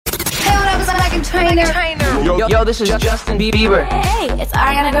Trainer. Yo, this is Justin Bieber. Hey, it's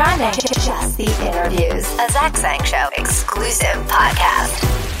Ariana Grande. Just the Interviews, a Zach Sang Show exclusive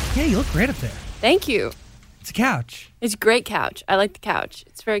podcast. Yeah, you look great up there. Thank you. It's a couch. It's a great couch. I like the couch.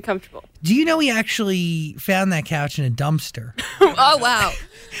 It's very comfortable. Do you know we actually found that couch in a dumpster? Oh, wow.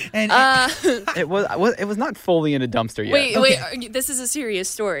 And It was not fully in a dumpster yet. Wait, this is a serious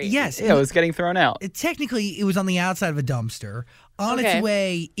story. yes, Yeah, it was getting thrown out. technically it was on the outside of a dumpster, on Okay. its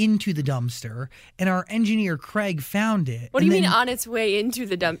way into the dumpster, and our engineer Craig found it. What do and you mean then- on its way into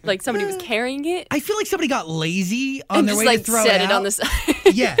the dump? Like somebody was carrying it? I feel like somebody got lazy on And their just way like to throw set it it out. on the side.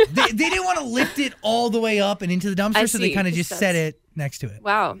 Yeah, they didn't want to lift it all the way up and into the dumpster, I so they see. kind of just That's- set it next to it.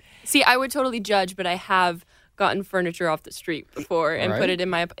 Wow. See, I would totally judge, but I have gotten furniture off the street before and All put right. it in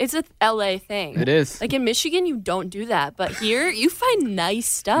my... It's a LA thing. It is. Like in Michigan, you don't do that. But here, you find nice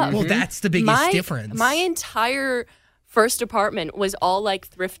stuff. Well, that's the biggest difference. My entire first apartment was all like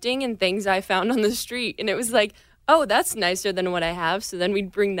thrifting and things I found on the street. And it was like, oh, that's nicer than what I have. So then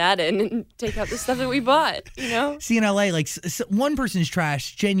we'd bring that in and take out the stuff that we bought, you know? See, in LA, like one person's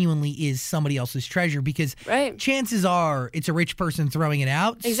trash genuinely is somebody else's treasure because Right. chances are it's a rich person throwing it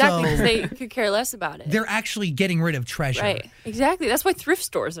out. Exactly, because So they could care less about it. they're actually getting rid of treasure. Right, exactly. That's why thrift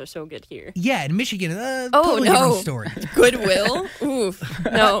stores are so good here. Yeah, in Michigan, Oh, totally no. different story. Goodwill? Oof.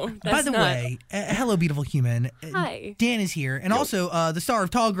 No, that's By the not. way, hello, beautiful human. Hi. Dan is here, and also the star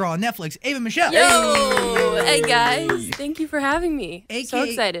of Tall Girl on Netflix, Ava Michelle. Yo! Hey, guys. Thank you for having me. So AKA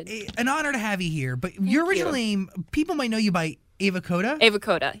excited. An honor to have you here. But your original name, people might know you by Ava Coda. Ava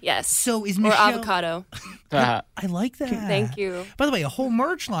Coda, yes. So is or Michelle... avocado. Uh, I like that. Thank you. By the way, a whole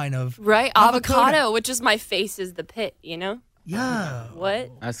merch line of... Right? Avocado. Avocado, which is my face is the pit, you know? Yeah.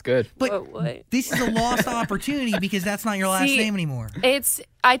 What? that's good. But What? this is a lost opportunity because that's not your last See, name anymore.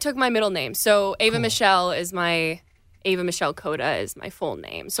 I took my middle name. So Ava Michelle is Ava Michelle Coda is my full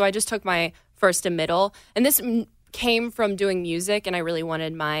name. So I just took my first and middle. And this came from doing music, and I really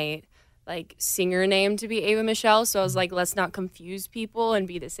wanted my like singer name to be Ava Michelle. So I was like, let's not confuse people and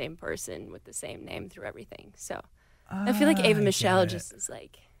be the same person with the same name through everything. So I feel like Ava Michelle just is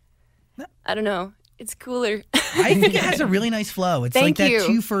like, I don't know. It's cooler. I think it has a really nice flow. It's like Thank that you.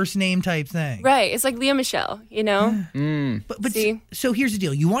 two first name type thing. Right. It's like Leah Michelle, you know? But See? so here's the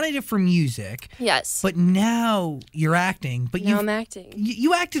deal. You wanted it for music, Yes. but now you're acting. But now I'm acting.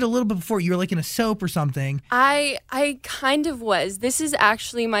 you acted a little bit before. You were like in a soap or something. I kind of was. This is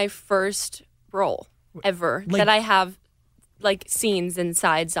actually my first role ever Like- that I have like scenes and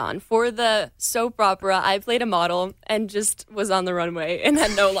sides on. For the soap opera, I played a model and just was on the runway and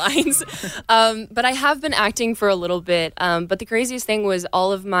had no lines. But I have been acting for a little bit. But the craziest thing was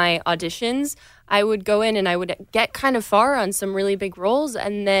all of my auditions, I would go in and I would get kind of far on some really big roles,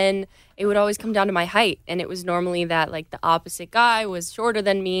 and then it would always come down to my height. And it was normally that like the opposite guy was shorter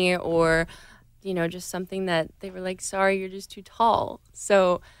than me, or you know, just something that they were like, sorry, you're just too tall.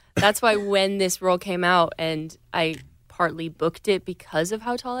 So that's why when this role came out and I partly booked it because of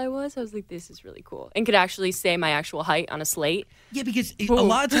how tall I was like, this is really cool. And could actually say my actual height on a slate. Yeah, because a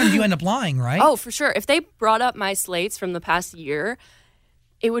lot of times you end up lying, right? Oh, for sure. If they brought up my slates from the past year,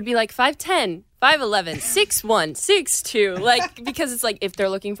 it would be like 5'10", 5'11", 6'1", 6'2". Like, because it's like, if they're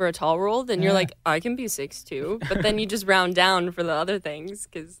looking for a tall role, then you're like, I can be 6'2". But then you just round down for the other things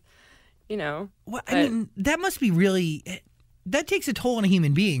because, you know. Well, I mean, that must be really... That takes a toll on a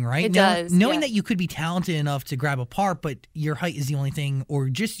human being, right? It does, Knowing yeah. that you could be talented enough to grab a part, but your height is the only thing, or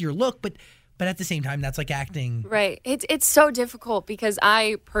just your look, but at the same time, that's like acting. Right. It's so difficult because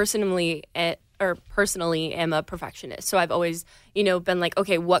I personally am a perfectionist. So I've always, you know, been like,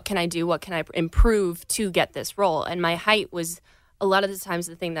 okay, what can I do? What can I improve to get this role? And my height was a lot of the times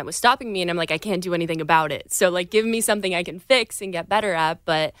the thing that was stopping me. And I'm like, I can't do anything about it. So like, give me something I can fix and get better at.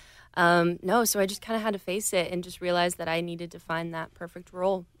 But no, so I just kind of had to face it and just realize that I needed to find that perfect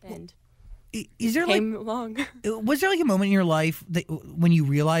role. And Is there came along. Was there like a moment in your life that when you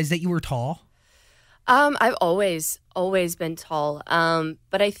realized that you were tall? I've always been tall.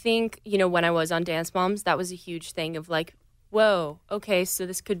 But I think, you know, when I was on Dance Moms, that was a huge thing of like, whoa, okay, so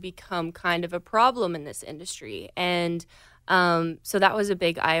this could become kind of a problem in this industry. And so that was a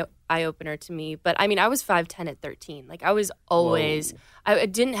big eye-opener to me. But, I mean, I was 5'10" at 13. Like, I was always... I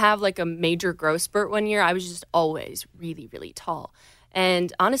didn't have, like, a major growth spurt one year. I was just always really, really tall.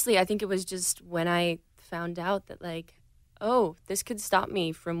 And, honestly, I think it was just when I found out that, like, oh, this could stop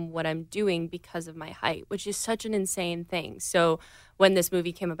me from what I'm doing because of my height, which is such an insane thing. So when this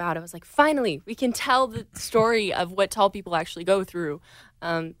movie came about, I was like, finally, we can tell the story of what tall people actually go through,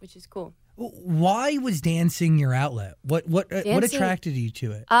 which is cool. Why was dancing your outlet? What attracted you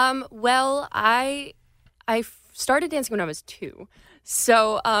to it? Well, I started dancing when I was 2.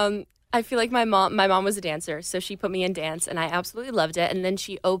 So I feel like my mom was a dancer, so she put me in dance, and I absolutely loved it. And then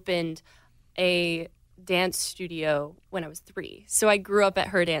she opened a dance studio when I was 3. So I grew up at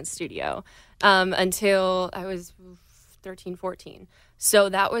her dance studio until I was 13, 14. So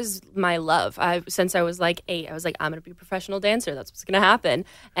that was my love. Since I was like 8, I was like, I'm going to be a professional dancer. That's what's going to happen.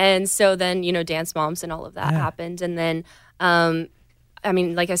 And so then, Dance Moms and all of that happened. And then,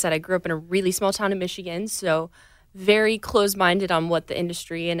 like I said, I grew up in a really small town in Michigan, so very closed-minded on what the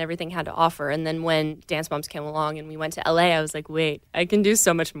industry and everything had to offer. And then when Dance Moms came along and we went to LA, I was like, wait, I can do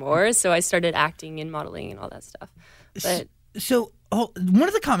so much more. So I started acting and modeling and all that stuff. But So one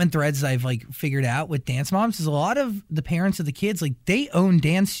of the common threads I've figured out with Dance Moms is a lot of the parents of the kids, they own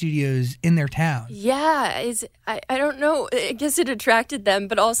dance studios in their town. Yeah, I don't know. I guess it attracted them,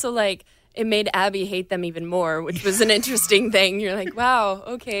 but also it made Abby hate them even more, which was an interesting thing. You're like, wow,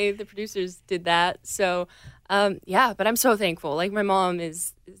 okay, the producers did that. So, but I'm so thankful. My mom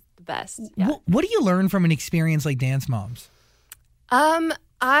is the best. Yeah. What do you learn from an experience like Dance Moms?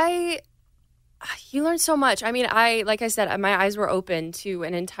 You learn so much. I mean, like I said, my eyes were open to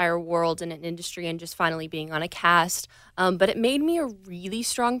an entire world and an industry and just finally being on a cast. But it made me a really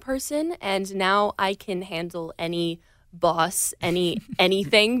strong person. And now I can handle any boss,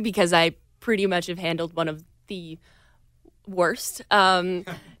 anything, because I pretty much have handled one of the worst.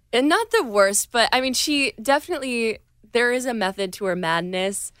 And not the worst, but I mean, she definitely, there is a method to her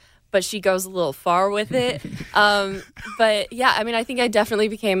madness, but she goes a little far with it. But yeah, I mean, I think I definitely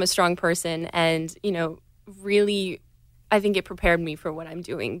became a strong person and, really, I think it prepared me for what I'm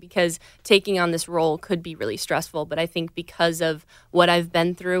doing because taking on this role could be really stressful. But I think because of what I've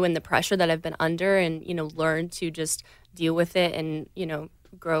been through and the pressure that I've been under and, learn to just deal with it and,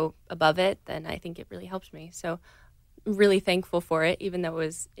 grow above it, then I think it really helps me. So I'm really thankful for it, even though it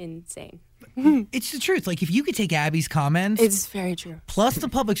was insane. It's the truth. If you could take Abby's comments. It's very true. Plus the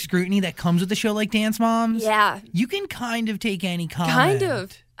public scrutiny that comes with a show like Dance Moms. Yeah. You can kind of take any comment. Kind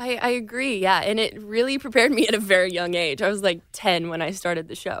of. I agree. Yeah. And it really prepared me at a very young age. I was 10 when I started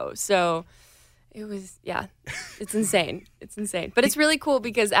the show. So it was, it's insane. It's insane. But it's really cool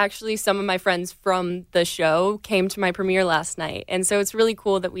because actually some of my friends from the show came to my premiere last night. And so it's really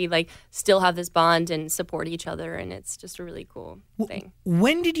cool that we still have this bond and support each other. And it's just a really cool thing.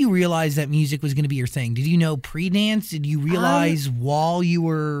 When did you realize that music was going to be your thing? Did you know pre-dance? Did you realize while you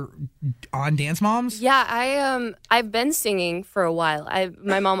were on Dance Moms? Yeah, I've been singing for a while.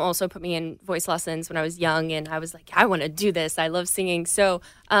 My mom also put me in voice lessons when I was young. And I was like, I want to do this. I love singing. So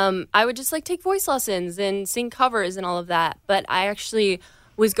I would just take voice lessons and sing covers and all of that. But I actually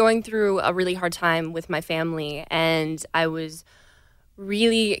was going through a really hard time with my family and I was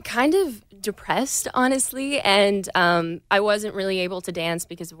really kind of depressed, honestly. And I wasn't really able to dance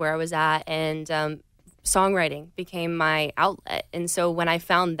because of where I was at. And songwriting became my outlet. And so when I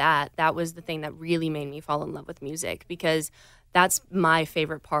found that was the thing that really made me fall in love with music because that's my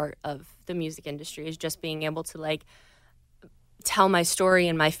favorite part of the music industry is just being able to tell my story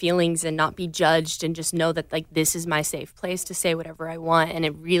and my feelings and not be judged and just know that this is my safe place to say whatever I want. And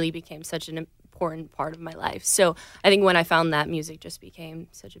it really became such an important part of my life. So I think when I found that, music just became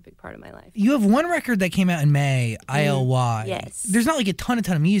such a big part of my life. You have one record that came out in May, ILY. Yes. There's not a ton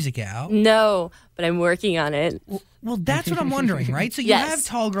of music out. No, but I'm working on it. Well, that's what I'm wondering, right? So you Yes. have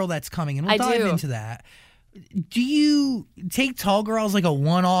Tall Girl that's coming and we'll I dive do. into that. Do you take Tall Girl as a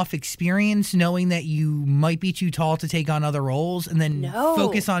one-off experience knowing that you might be too tall to take on other roles and then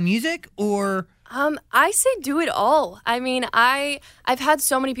focus on music or I say do it all. I mean, I've had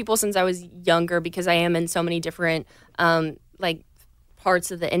so many people since I was younger because I am in so many different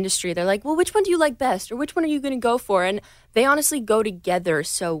parts of the industry. They're like, well, which one do you like best? Or which one are you going to go for? And they honestly go together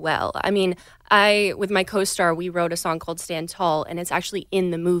so well. I mean, with my co-star, we wrote a song called Stand Tall, and it's actually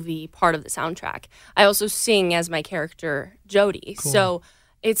in the movie, part of the soundtrack. I also sing as my character, Jody. Cool. So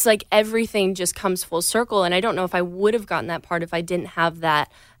it's everything just comes full circle. And I don't know if I would have gotten that part if I didn't have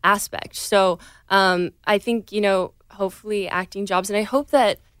that aspect. So I think, hopefully acting jobs, and I hope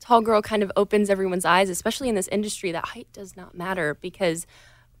that Tall Girl kind of opens everyone's eyes, especially in this industry, that height does not matter because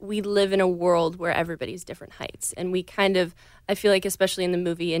we live in a world where everybody's different heights. And we I feel especially in the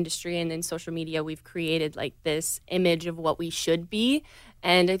movie industry and in social media, we've created this image of what we should be.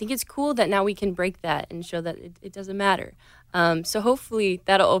 And I think it's cool that now we can break that and show that it doesn't matter. So hopefully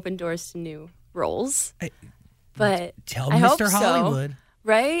that'll open doors to new roles. But tell I hope Mr. Hollywood. So.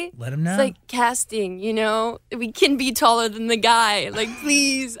 Right? Let him know. It's casting, we can be taller than the guy.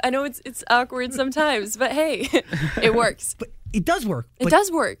 Please. I know it's awkward sometimes, but hey, it works. But it does work. It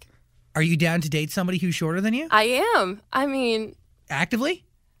does work. Are you down to date somebody who's shorter than you? I am. I mean, actively?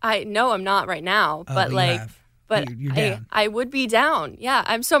 No, I'm not right now, but but you're down. I would be down. Yeah,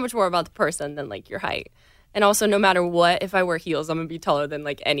 I'm so much more about the person than like your height. And also, no matter what, if I wear heels, I'm gonna be taller than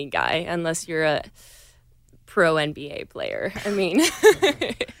like any guy, unless you're a pro NBA player. I mean,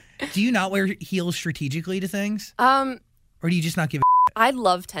 do you not wear heels strategically to things? Or do you just not give I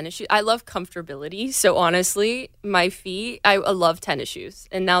love tennis shoes. I love comfortability. So honestly, my feet, I love tennis shoes.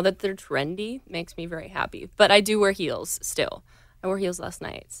 And now that they're trendy, makes me very happy. But I do wear heels still. I wore heels last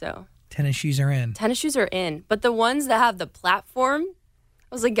night, so. Tennis shoes are in. Tennis shoes are in. But the ones that have the platform,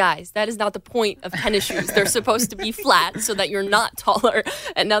 I was like, guys, that is not the point of tennis shoes. They're supposed to be flat so that you're not taller.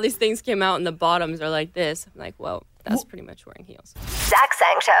 And now these things came out and the bottoms are like this. I'm like, well, that's pretty much wearing heels. Zach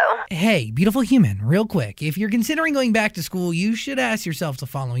Sang Show. Hey, beautiful human, real quick. If you're considering going back to school, you should ask yourself the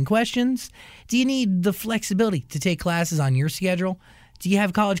following questions. Do you need the flexibility to take classes on your schedule? Do you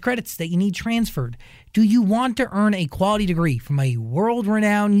have college credits that you need transferred? Do you want to earn a quality degree from a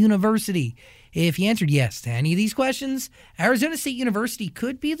world-renowned university? If you answered yes to any of these questions, Arizona State University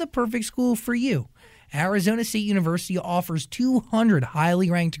could be the perfect school for you. Arizona State University offers 200 highly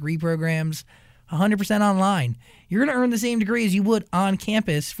ranked degree programs, 100% online. You're going to earn the same degree as you would on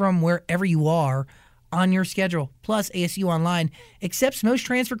campus from wherever you are on your schedule. Plus, ASU Online accepts most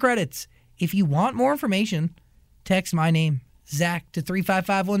transfer credits. If you want more information, text my name, Zach, to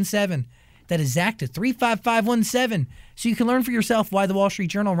 35517. That is Zach to 35517. So you can learn for yourself why the Wall Street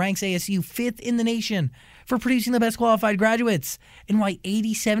Journal ranks ASU 5th in the nation for producing the best qualified graduates and why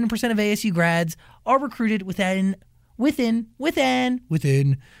 87% of ASU grads are recruited within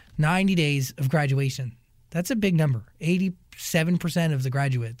 90 days of graduation. That's a big number. 87% of the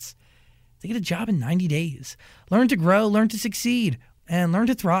graduates, they get a job in 90 days. Learn to grow, learn to succeed, and learn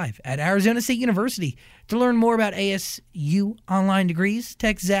to thrive at Arizona State University. To learn more about ASU online degrees,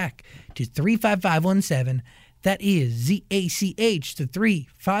 text Zach to 35517. That is ZACH to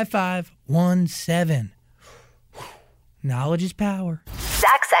 35517. Knowledge is power.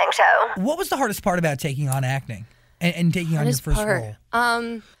 Zach Sang Show. What was the hardest part about taking on acting and taking on your first role?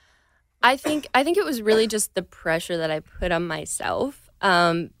 I think it was really just the pressure that I put on myself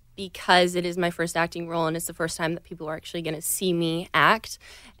because it is my first acting role and it's the first time that people are actually going to see me act.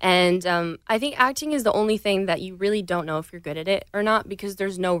 And I think acting is the only thing that you really don't know if you're good at it or not because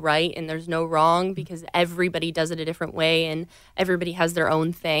there's no right and there's no wrong because everybody does it a different way and everybody has their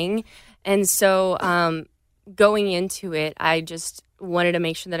own thing. And so going into it, I just wanted to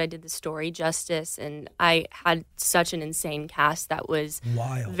make sure that I did the story justice, and I had such an insane cast that was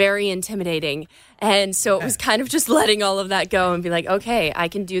wild, very intimidating, and so it was kind of just letting all of that go and be like, okay, I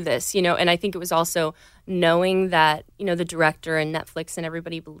can do this, you know. And I think it was also knowing that, you know, the director and Netflix and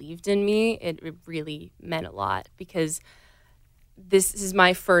everybody believed in me. It really meant a lot because this is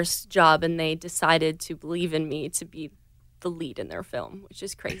my first job, and they decided to believe in me to be the lead in their film, which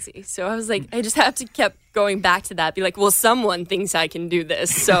is crazy. So I was like, I just have to keep going back to that, be like, well, someone thinks I can do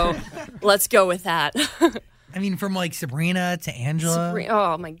this, so let's go with that. I mean, from like Sabrina to Angela.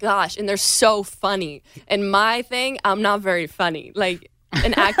 Oh my gosh, and they're so funny. And my thing, I'm not very funny. Like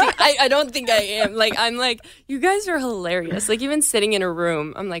in acting, I don't think I am. Like I'm like, you guys are hilarious. Like even sitting in a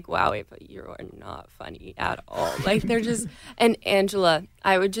room, I'm like, wow, wait, but you are not funny at all. Like they're just, and Angela,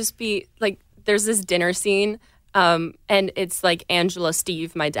 I would just be like, there's this dinner scene. And it's like Angela,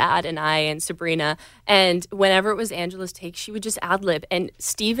 Steve, my dad, and I, and Sabrina. And whenever it was Angela's take, she would just ad-lib. And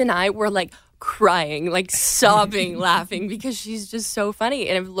Steve and I were like crying, like sobbing, laughing because she's just so funny.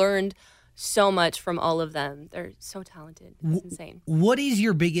 And I've learned so much from all of them. They're so talented. It's insane. What is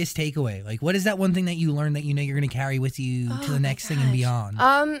your biggest takeaway? Like, what is that one thing that you learned that you know you're going to carry with you to the next thing and beyond?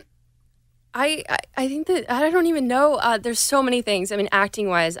 I think that I don't even know. There's so many things. I mean, acting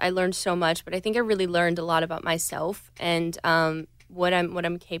wise, I learned so much, but I think I really learned a lot about myself and what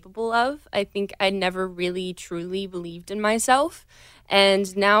I'm capable of. I think I never really truly believed in myself,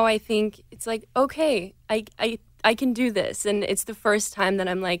 and now I think it's like, okay, I can do this, and it's the first time that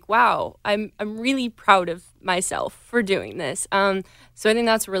I'm like, wow, I'm really proud of myself for doing this. So I think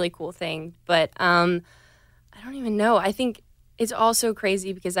that's a really cool thing. But I don't even know. I think. It's also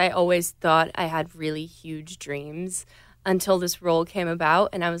crazy because I always thought I had really huge dreams until this role came about.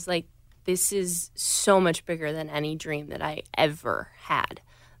 And I was like, this is so much bigger than any dream that I ever had.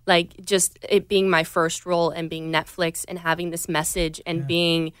 Like just it being my first role and being Netflix and having this message and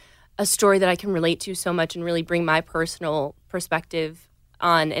being a story that I can relate to so much and really bring my personal perspective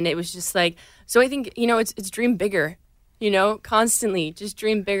on. And it was just like, so I think, you know, it's dream bigger, you know, constantly just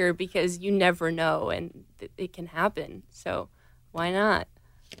dream bigger because you never know and it can happen. So why not?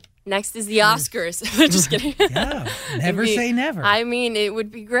 Next is the Oscars. Just kidding. Yeah, never say never. I mean, it would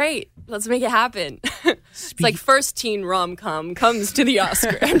be great. Let's make it happen. It's like first teen rom-com comes to the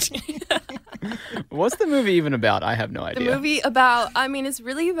Oscar. What's the movie even about? I have no idea. The movie about, it's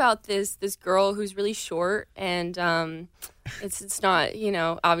really about this girl who's really short, and it's not,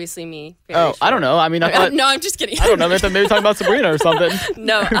 obviously me. Oh, I don't know. I thought... No, I'm just kidding. I don't know. Maybe talking about Sabrina or something.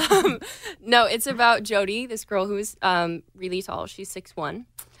 No, no, it's about Jody, this girl who is really tall. She's 6'1".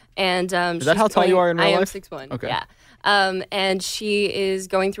 And is that how tall you are in real life? I am 6'1". Okay. Yeah. And she is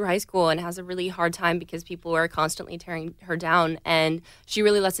going through high school and has a really hard time because people are constantly tearing her down, and she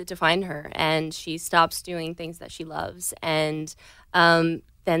really lets it define her, and she stops doing things that she loves. And then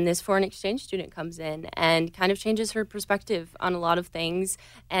this foreign exchange student comes in and kind of changes her perspective on a lot of things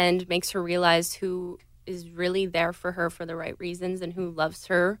and makes her realize who is really there for her for the right reasons and who loves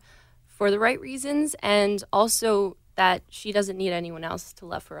her for the right reasons, and also that she doesn't need anyone else to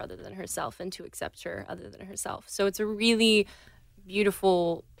love her other than herself and to accept her other than herself. So it's a really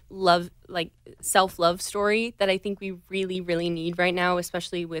beautiful self-love story that I think we really, really need right now,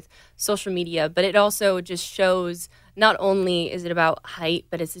 especially with social media. But it also just shows not only is it about height,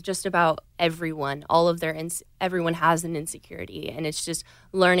 but it's just about everyone. Everyone has an insecurity, and it's just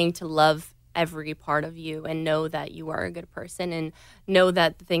learning to love every part of you and know that you are a good person and know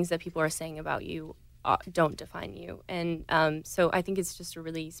that the things that people are saying about you don't define you. And so I think it's just a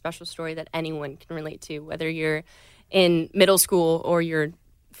really special story that anyone can relate to, whether you're in middle school or you're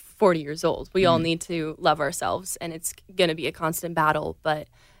 40 years old. We all need to love ourselves, and it's going to be a constant battle, but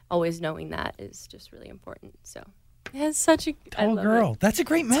always knowing that is just really important. So yeah, it's such a tall girl. That's a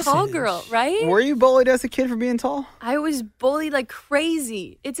great message. Tall girl, right? Were you bullied as a kid for being tall? I was bullied like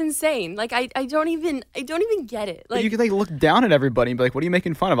crazy. It's insane. Like I don't even get it. Like, but you could look down at everybody and be like, "What are you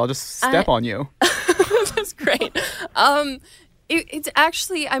making fun of? I'll just step on you." That's great. It's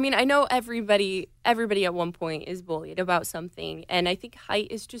actually, I know everybody at one point is bullied about something, and I think height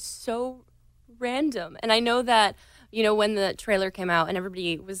is just so random. And I know that, when the trailer came out and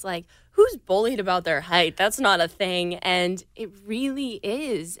everybody was like, who's bullied about their height? That's not a thing. And it really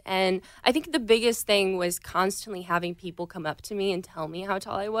is. And I think the biggest thing was constantly having people come up to me and tell me how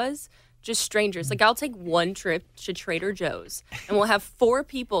tall I was. Just strangers. Like, I'll take one trip to Trader Joe's, and we'll have 4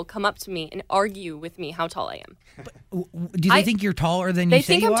 people come up to me and argue with me how tall I am. But, do they think you're taller than you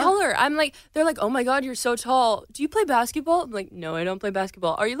say you are? They think I'm taller. They're like, oh my God, you're so tall. Do you play basketball? I'm like, no, I don't play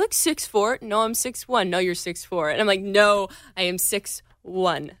basketball. Are you 6'4"? No, I'm 6'1". No, you're 6'4". And I'm like, no, I am 6'1".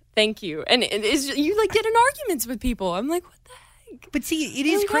 Thank you. And you get in arguments with people. I'm like, what the heck? But see, it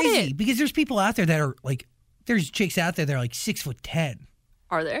is crazy because there's people out there that are there's chicks out there that are 6'10".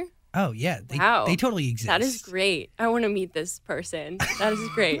 Are there? Oh, yeah. Wow. They totally exist. That is great. I want to meet this person. That is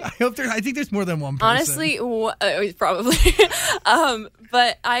great. I think there's more than one person. Honestly, probably.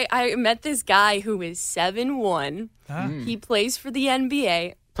 But I met this guy who is 7'1". He plays for the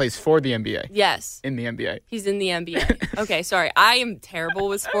NBA. Plays for the NBA? Yes. In the NBA? He's in the NBA. Okay, sorry. I am terrible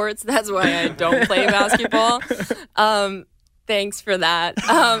with sports. That's why I don't play basketball. Thanks for that.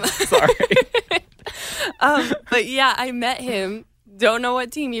 Sorry. But yeah, I met him. Don't know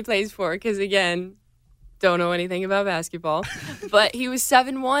what team he plays for because, again, don't know anything about basketball. But he was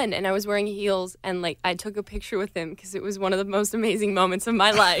 7'1", and I was wearing heels, and I took a picture with him because it was one of the most amazing moments of my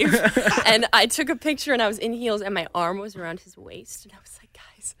life. And I took a picture, and I was in heels, and my arm was around his waist, and I was like,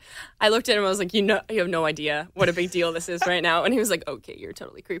 guys. I looked at him, I was like, you have no idea what a big deal this is right now. And he was like, okay, you're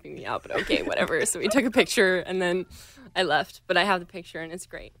totally creeping me out, but okay, whatever. So we took a picture, and then I left. But I have the picture, and it's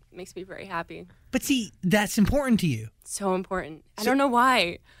great. It makes me very happy. But see, that's important to you. So important. I don't know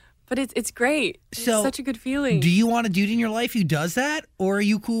why, but it's great. It's such a good feeling. Do you want a dude in your life who does that? Or are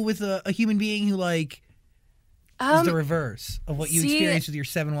you cool with a human being who, is the reverse of what you experienced with your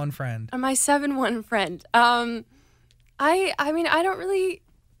 7'1" friend? My 7'1" friend. I don't really,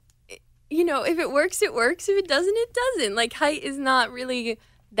 if it works, it works. If it doesn't, it doesn't. Height is not really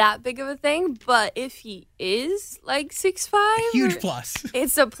that big of a thing, but if he is 6'5", huge plus.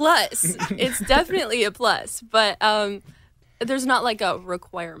 It's a plus. It's definitely a plus, but there's not a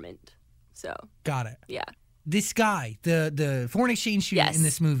requirement. So got it. Yeah. This guy, the foreign exchange student in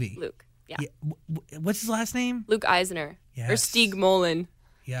this movie, Luke. Yeah. What's his last name? Luke Eisner. Yes. Or Stieg Molin.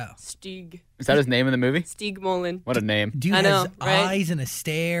 Yeah. Stieg. Is that his name in the movie? Stieg Molin. What a name. Dude I know, has right? eyes and a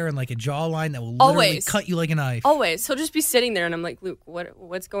stare and a jawline that will literally cut you like a knife. Always. He'll just be sitting there and I'm like, Luke,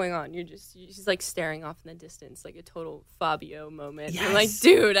 what's going on? She's staring off in the distance, a total Fabio moment. Yes. I'm like,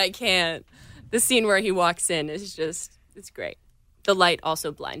 dude, I can't. The scene where he walks in is just, it's great. The light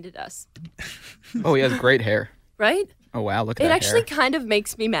also blinded us. Oh, he has great hair. Right? Oh, wow. Look at that It actually hair. kind of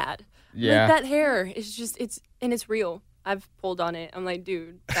makes me mad. Yeah. That hair is just, it's real. I've pulled on it. I'm like,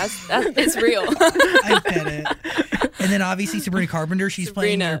 dude, it's real. I bet it. And then obviously Sabrina Carpenter, she's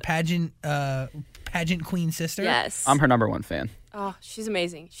playing Sabrina. your pageant queen sister. Yes. I'm her number one fan. Oh, she's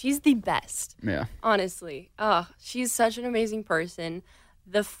amazing. She's the best. Yeah. Honestly. Oh, she's such an amazing person.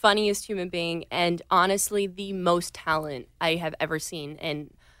 The funniest human being, and honestly, the most talent I have ever seen.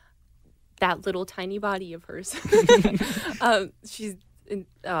 And that little tiny body of hers. I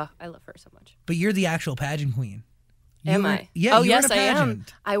love her so much. But you're the actual pageant queen. Am I? Yeah. Oh, you were yes, in a I am.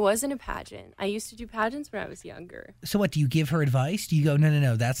 pageant. I was in a pageant. I used to do pageants when I was younger. So what? Do you give her advice? Do you go,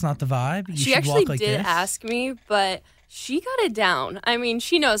 no, that's not the vibe? You She should actually walk like did this? ask me, but she got it down. I mean,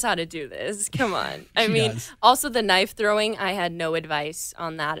 she knows how to do this. Come on. I She mean, does. also the knife throwing, I had no advice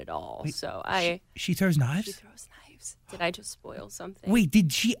on that at all. So She throws knives? She throws knives. Did I just spoil something? Wait,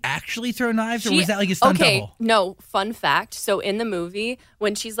 did she actually throw knives, or was that like a stunt double? No, fun fact. So in the movie,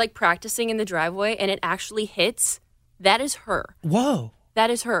 when she's like practicing in the driveway and it actually hits, that is her. Whoa. That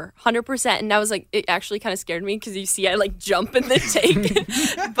is her, 100%. And I was like, it actually kind of scared me because you see I like jump in the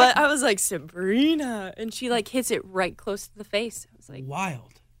take. But I was like, Sabrina. And she like hits it right close to the face. I was like,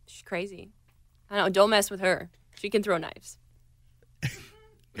 Wild. she's crazy. I don't know. Don't mess with her. She can throw knives.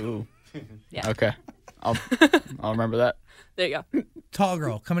 Ooh. Yeah. Okay. I'll remember that. There you go. Tall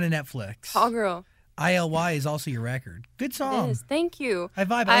Girl, coming to Netflix. Tall girl. ILY is also your record. Good song. It is. Thank you. I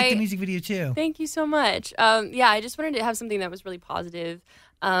vibe. I like the music video too. Thank you so much. I just wanted to have something that was really positive.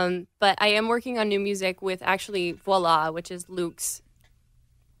 But I am working on new music with actually Voila, which is Luke's.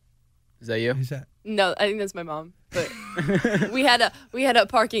 Is that you? Who's that? No, I think that's my mom. But we had a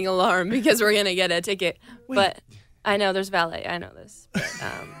parking alarm because we're gonna get a ticket. Wait. But I know there's valet. I know this.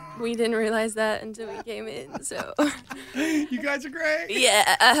 But we didn't realize that until we came in. So You guys are great.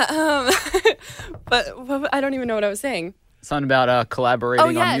 yeah. But I don't even know what I was saying. Something about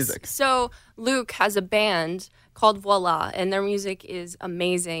collaborating on music. So Luke has a band called Voila, and their music is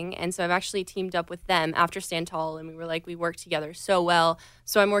amazing. And so I've actually teamed up with them after Stand Tall, and we work together so well.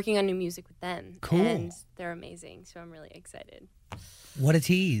 So I'm working on new music with them. Cool. And they're amazing. So I'm really excited. What a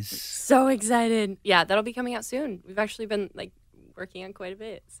tease. So excited. Yeah, that'll be coming out soon. We've actually been like working on quite a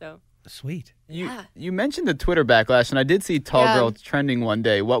bit. So Sweet. You mentioned the Twitter backlash, and I did see Tall Girl trending one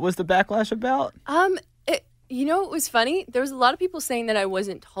day. What was the backlash about? It was funny. There was a lot of people saying that I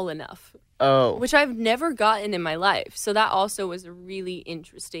wasn't tall enough. Oh. Which I've never gotten in my life. So that also was a really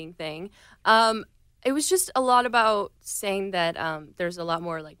interesting thing. It was just a lot about saying that there's a lot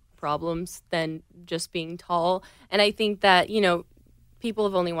more like problems than just being tall. And I think that, people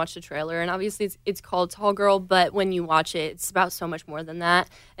have only watched the trailer, and obviously it's called Tall Girl, but when you watch it, it's about so much more than that.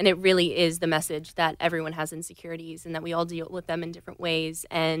 And it really is the message that everyone has insecurities and that we all deal with them in different ways.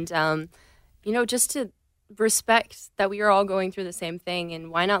 And, just to respect that we are all going through the same thing, and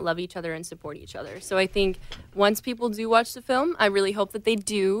why not love each other and support each other. So I think once people do watch the film, I really hope that they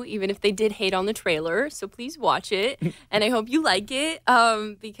do, even if they did hate on the trailer. So please watch it, and I hope you like it,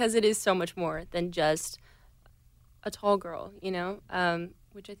 because it is so much more than just a tall girl,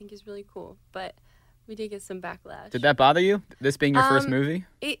 which I think is really cool. But we did get some backlash. Did that bother you? This being your first movie?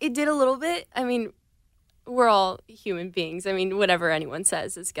 It did a little bit. I mean, we're all human beings. I mean, whatever anyone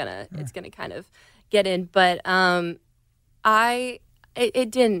says, it's gonna kind of get in. But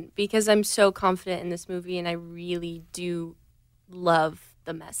it didn't, because I'm so confident in this movie, and I really do love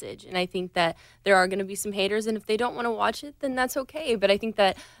the message. And I think that there are going to be some haters, and if they don't want to watch it, then that's okay. But I think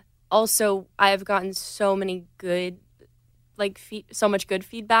that also I have gotten so many good, so much good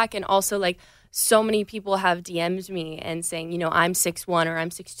feedback, and also like so many people have DM'd me and saying, I'm 6'1" or I'm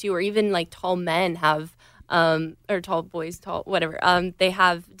 6'2", or even like tall men have, or tall boys, whatever. They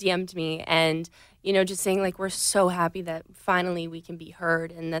have DM'd me and, just saying like, we're so happy that finally we can be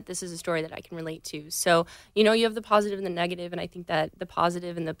heard and that this is a story that I can relate to. So, you have the positive and the negative, and I think that the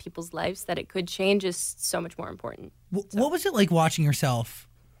positive in the people's lives that it could change is so much more important. What was it like watching yourself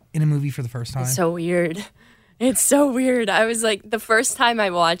in a movie for the first time? It's so weird. It's so weird. I was like, the first time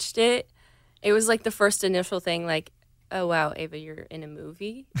I watched it, it was like the first initial thing, like, oh, wow, Ava, you're in a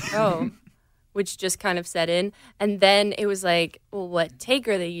movie? Oh, which just kind of set in. And then it was like, well, what take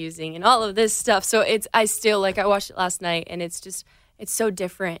are they using and all of this stuff. So I watched it last night, and it's so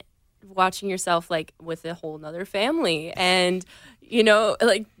different watching yourself like with a whole nother family and,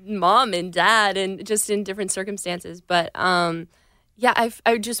 like mom and dad and just in different circumstances. But,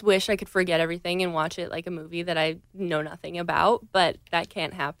 I just wish I could forget everything and watch it like a movie that I know nothing about, but that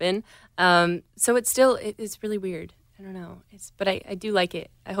can't happen. So it's really weird. I don't know. But I do like it.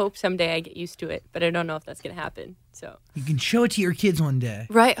 I hope someday I get used to it, but I don't know if that's going to happen. So you can show it to your kids one day.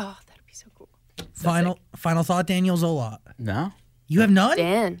 Right. Oh, that'd be so cool. So final thought, Daniel Zolot. No. You have none?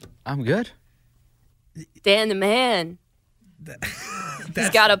 Dan. I'm good. Dan the man. He's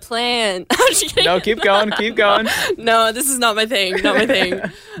got a plan. I'm just kidding. No, keep going. No, this is not my thing. Not my thing.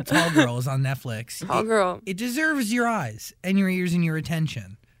 Tall Girl is on Netflix. Tall Girl. It deserves your eyes and your ears and your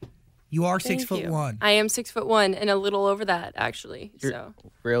attention. You are 6'1". I am 6'1" and a little over that, actually.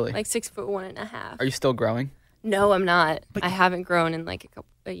 Really? Like 6'1.5". Are you still growing? No, I'm not. I haven't grown in like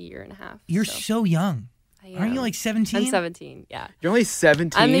a year and a half. You're so young. Aren't you like 17? I'm 17, yeah. You're only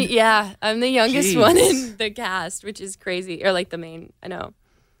 17? I'm the youngest one in the cast, which is crazy. Or like the main, I know.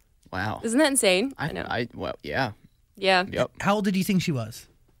 Wow. Isn't that insane? I know. Well, yeah. Yeah. Yep. How old did you think she was?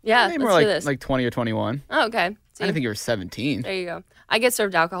 Yeah, Maybe let's more do this. like 20 or 21. Oh, okay. See? I didn't think you were 17. There you go. I get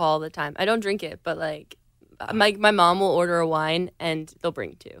served alcohol all the time. I don't drink it, but like my mom will order a wine and they'll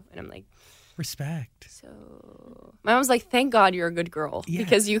bring two. And I'm like, respect. So my mom's like, thank God you're a good girl Yeah.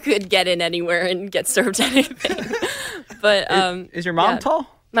 because you could get in anywhere and get served anything. But is your mom tall?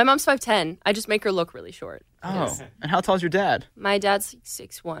 My mom's 5'10". I just make her look really short. Oh. And how tall is your dad? My dad's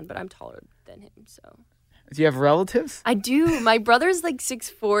 6'1", but I'm taller than him, so. Do you have relatives? I do. My brother's like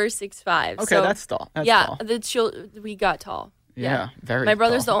 6'4", 6'5". Okay, so, that's tall. That's yeah, tall. We got tall. Yeah, very My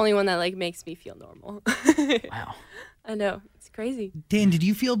brother's tall. the only one that like makes me feel normal. Wow. I know. It's crazy. Dan, did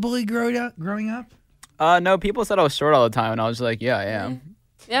you feel bullied growing up? No, people said I was short all the time, and I was like, yeah, I am.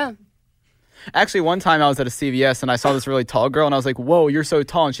 Yeah. Actually, one time I was at a CVS, and I saw this really tall girl, and I was like, whoa, you're so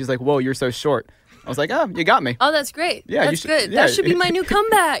tall. And she's like, whoa, you're so short. I was like, oh, you got me. Oh, that's great. Yeah, that's good. yeah. That should be my new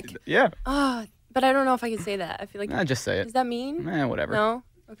comeback. Yeah. Oh, but I don't know if I can say that. I feel like. Just say it. Is that mean? Whatever. No?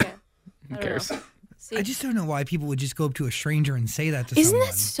 Okay. Who cares? See. I just don't know why people would just go up to a stranger and say that to Isn't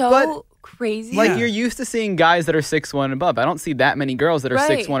someone. that so crazy? Like, Yeah. you're used to seeing guys that are 6'1" and above. I don't see that many girls that are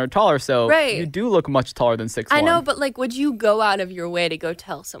Right. 6'1" or taller, so Right. you do look much taller than 6'1". I know, but like, would you go out of your way to go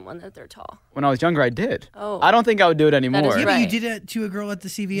tell someone that they're tall? When I was younger, I did. Oh. I don't think I would do it anymore. Yeah, but Right. you did it to a girl at the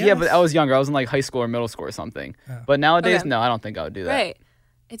CVS? Yeah, but I was younger. I was in like high school or middle school or something. But nowadays, Okay. no, I don't think I would do that. Right.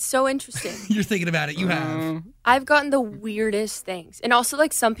 It's so interesting. You're thinking about it. You have. I've gotten the weirdest things. And also,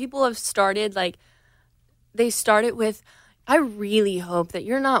 like, some people have started, like, they started with, I really hope that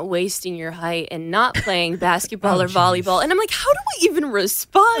you're not wasting your height and not playing basketball or volleyball. And I'm like, how do I even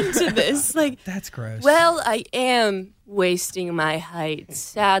respond to this? Like, That's gross. well, I am wasting my height,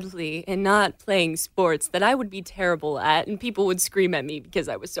 sadly, and not playing sports that I would be terrible at. And people would scream at me because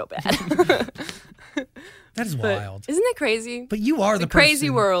I was so bad. that is But wild. isn't that crazy? But you are the crazy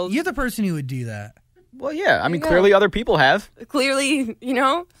person- world. You're the person who would do that. Well, yeah. I mean, you go. clearly other people have. Clearly, you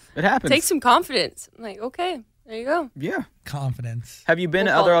know, It happens. take some confidence. I'm like, okay, there you go. Yeah. Confidence. Have you been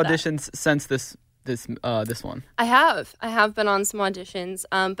We'll to other call it that. auditions since this one? I have been on some auditions,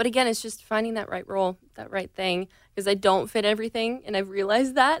 but again, it's just finding that right role, that right thing, because I don't fit everything, and I've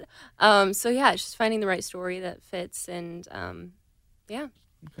realized that. So yeah, it's just finding the right story that fits, and yeah.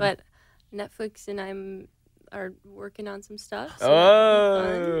 Okay. But Netflix and I are working on some stuff. So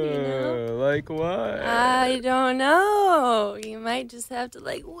that'll be fun, you know? Like what? I don't know. You might just have to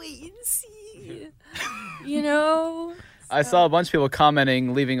like wait and see. You know. I saw a bunch of people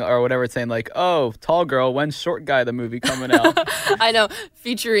commenting, leaving or whatever, saying like, "Oh, tall girl, when's short guy the movie coming out?" I know,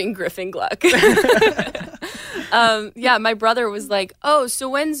 featuring Griffin Gluck. Yeah, my brother was like, "Oh, so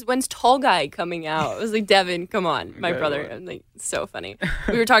when's Tall Guy coming out?" I was like, "Devin, come on, my brother." I'm like, so funny.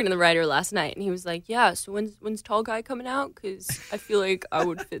 We were talking to the writer last night, and he was like, "Yeah, so when's Tall Guy coming out? Because I feel like I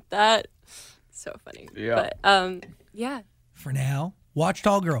would fit that." So funny. Yeah. But yeah. For now, watch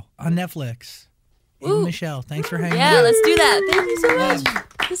Tall Girl on Netflix. Amy Michelle, thanks for hanging Yeah, out. let's do that. Thank you so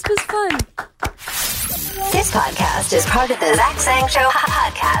much. This was fun. This podcast is part of the Zach Sang Show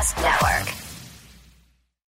Podcast Network.